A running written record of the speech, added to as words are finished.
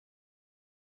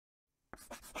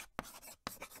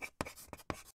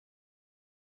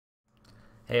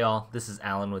Hey all, this is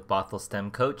Alan with Bothell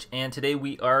STEM Coach, and today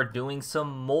we are doing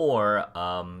some more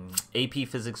AP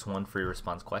Physics 1 free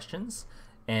response questions,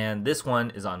 and this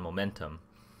one is on momentum.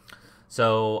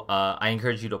 So I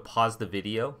encourage you to pause the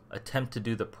video, attempt to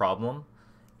do the problem,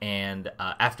 and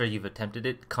after you've attempted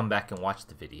it, come back and watch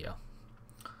the video.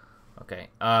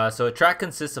 Okay, so a track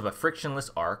consists of a frictionless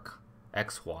arc,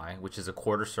 XY, which is a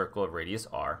quarter circle of radius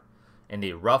R, and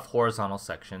a rough horizontal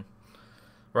section,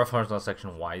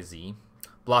 YZ.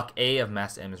 Block A of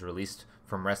mass M is released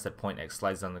from rest at point X,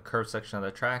 slides down the curved section of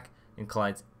the track, and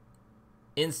collides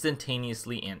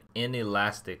instantaneously and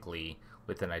inelastically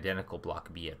with an identical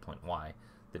block B at point Y.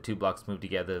 The two blocks move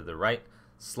together to the right,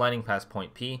 sliding past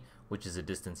point P, which is a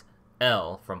distance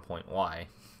L from point Y.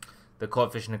 The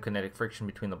coefficient of kinetic friction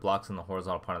between the blocks and the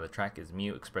horizontal part of the track is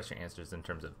mu. Express your answers in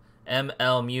terms of M,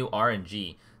 L, mu, R, and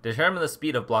G. Determine the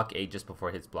speed of block A just before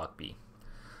it hits block B.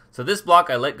 So this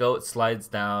block I let go, it slides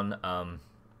down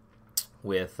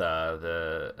with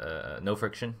no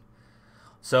friction.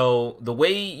 So the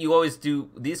way you always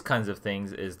do these kinds of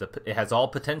things is it has all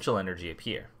potential energy up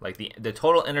here. Like the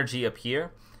total energy up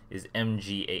here is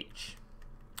mgh.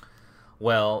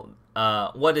 Well,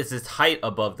 what is its height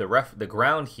above the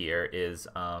ground here is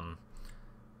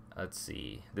let's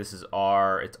see, this is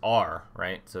r, it's r,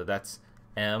 right? So that's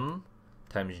m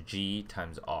times g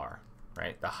times r,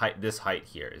 right? The height, this height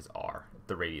here is r,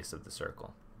 the radius of the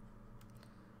circle,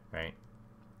 right?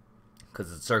 Because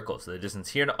it's a circle, so the distance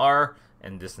here to r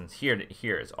and distance here to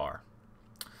here is r.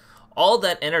 All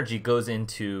that energy goes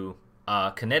into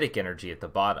kinetic energy at the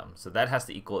bottom, so that has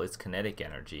to equal its kinetic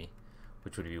energy,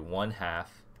 which would be 1/2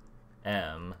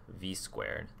 m v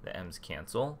squared. The m's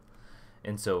cancel,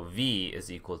 and so v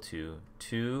is equal to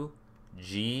 2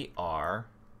 gr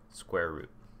square root.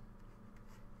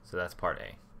 So that's part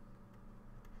A.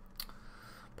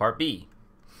 Part B.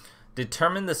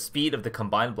 Determine the speed of the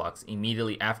combined blocks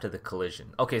immediately after the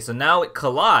collision. Okay, so now it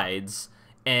collides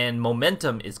and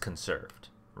momentum is conserved,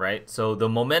 right? So the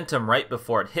momentum right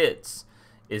before it hits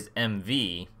is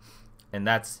mv, and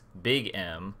that's big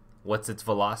M. What's its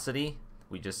velocity?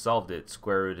 We just solved it,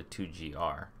 square root of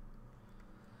 2gr.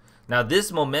 Now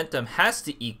this momentum has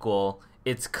to equal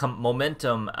its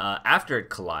momentum after it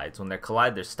collides. When they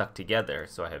collide, they're stuck together.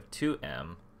 So I have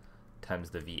 2m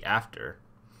times the v after.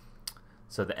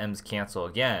 So the m's cancel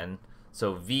again.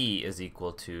 So v is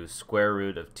equal to square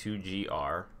root of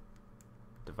 2gr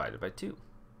divided by 2.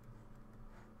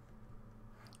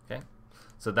 Okay,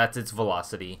 so that's its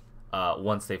velocity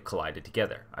once they've collided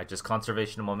together. I just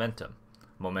conservation of momentum.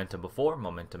 Momentum before,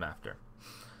 momentum after.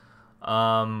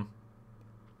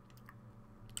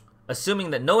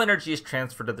 Assuming that no energy is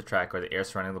transferred to the track or the air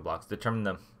surrounding the blocks, determine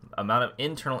the amount of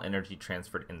internal energy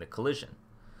transferred in the collision.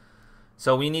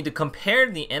 So we need to compare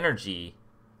the energy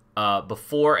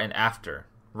before and after.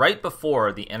 Right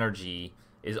before, the energy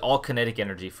is all kinetic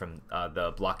energy from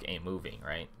the block A moving,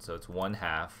 right? So it's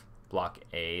 1/2 block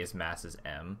A's mass is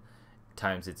m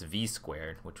times its v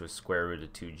squared, which was square root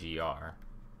of 2gr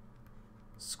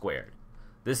squared.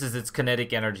 This is its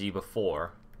kinetic energy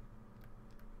before.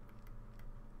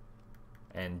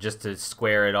 And just to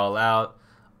square it all out,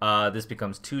 this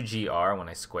becomes 2gr when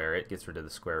I square it, gets rid of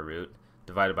the square root,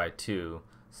 divided by 2,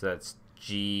 so that's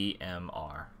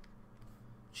gmr.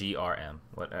 GRM,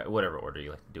 whatever order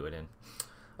you like to do it in.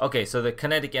 Okay, so the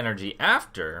kinetic energy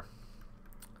after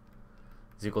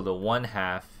is equal to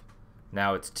 1/2.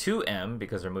 Now it's 2m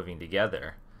because they're moving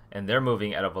together, and they're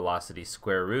moving at a velocity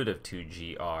square root of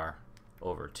 2gr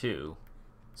over 2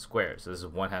 squared. So this is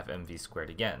 1/2 mv squared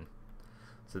again.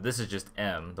 So this is just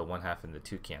m, the 1/2 and the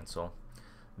 2 cancel.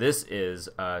 This is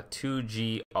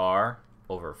 2gr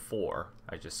over 4.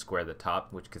 I just square the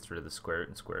top, which gets rid of the square root,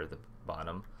 and square the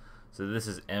bottom. So this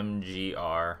is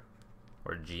mgr or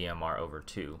gmr over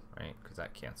 2, right? Because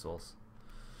that cancels.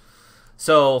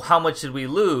 So how much did we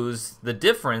lose? The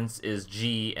difference is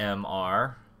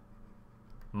gmr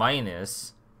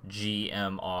minus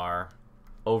gmr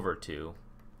over 2.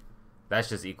 That's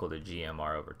just equal to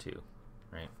gmr over 2,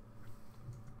 right?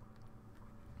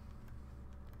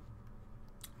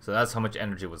 So that's how much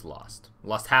energy was lost.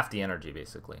 Lost half the energy,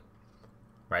 basically,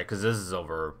 right? Because this is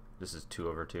 2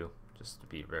 over 2. Just to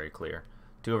be very clear.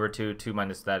 2 over 2, 2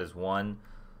 minus that is 1,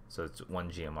 so it's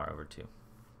 1 gmr over 2.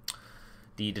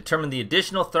 D. Determine the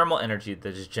additional thermal energy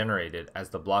that is generated as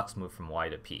the blocks move from Y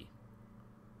to P.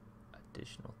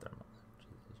 Additional thermal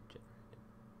energy is generated.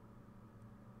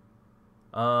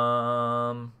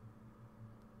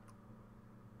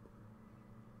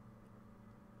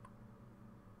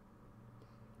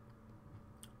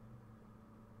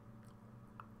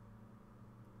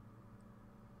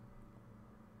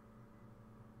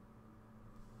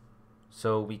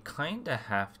 So we kind of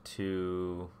have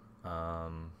to...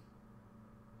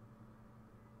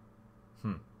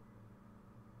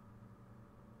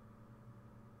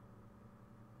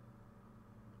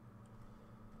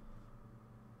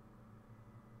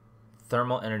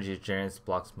 Thermal energy generates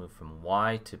blocks move from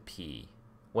Y to P.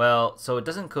 Well, so it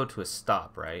doesn't go to a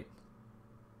stop, right?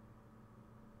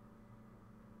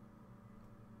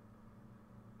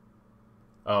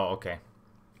 Oh, okay.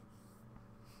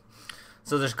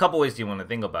 So there's a couple ways you want to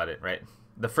think about it, right?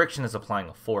 The friction is applying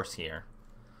a force here.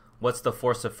 What's the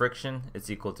force of friction? It's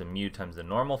equal to mu times the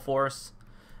normal force,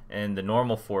 and the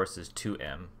normal force is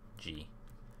 2mg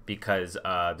because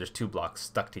there's two blocks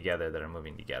stuck together that are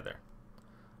moving together.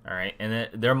 All right, and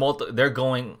they're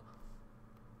going.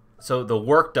 So the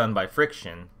work done by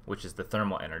friction, which is the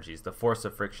thermal energy, is the force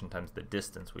of friction times the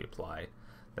distance we apply.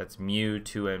 That's mu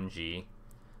 2mg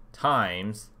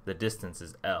times the distance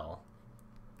is L.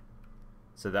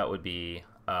 So that would be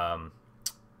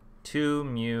 2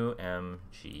 mu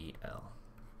mgl.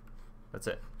 That's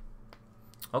it.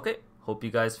 Okay, hope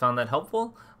you guys found that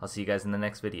helpful. I'll see you guys in the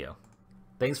next video.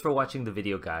 Thanks for watching the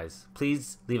video, guys.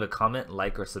 Please leave a comment,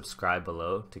 like, or subscribe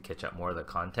below to catch up more of the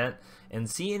content. And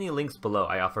see any links below.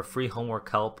 I offer free homework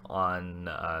help on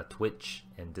Twitch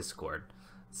and Discord.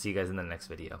 See you guys in the next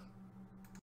video.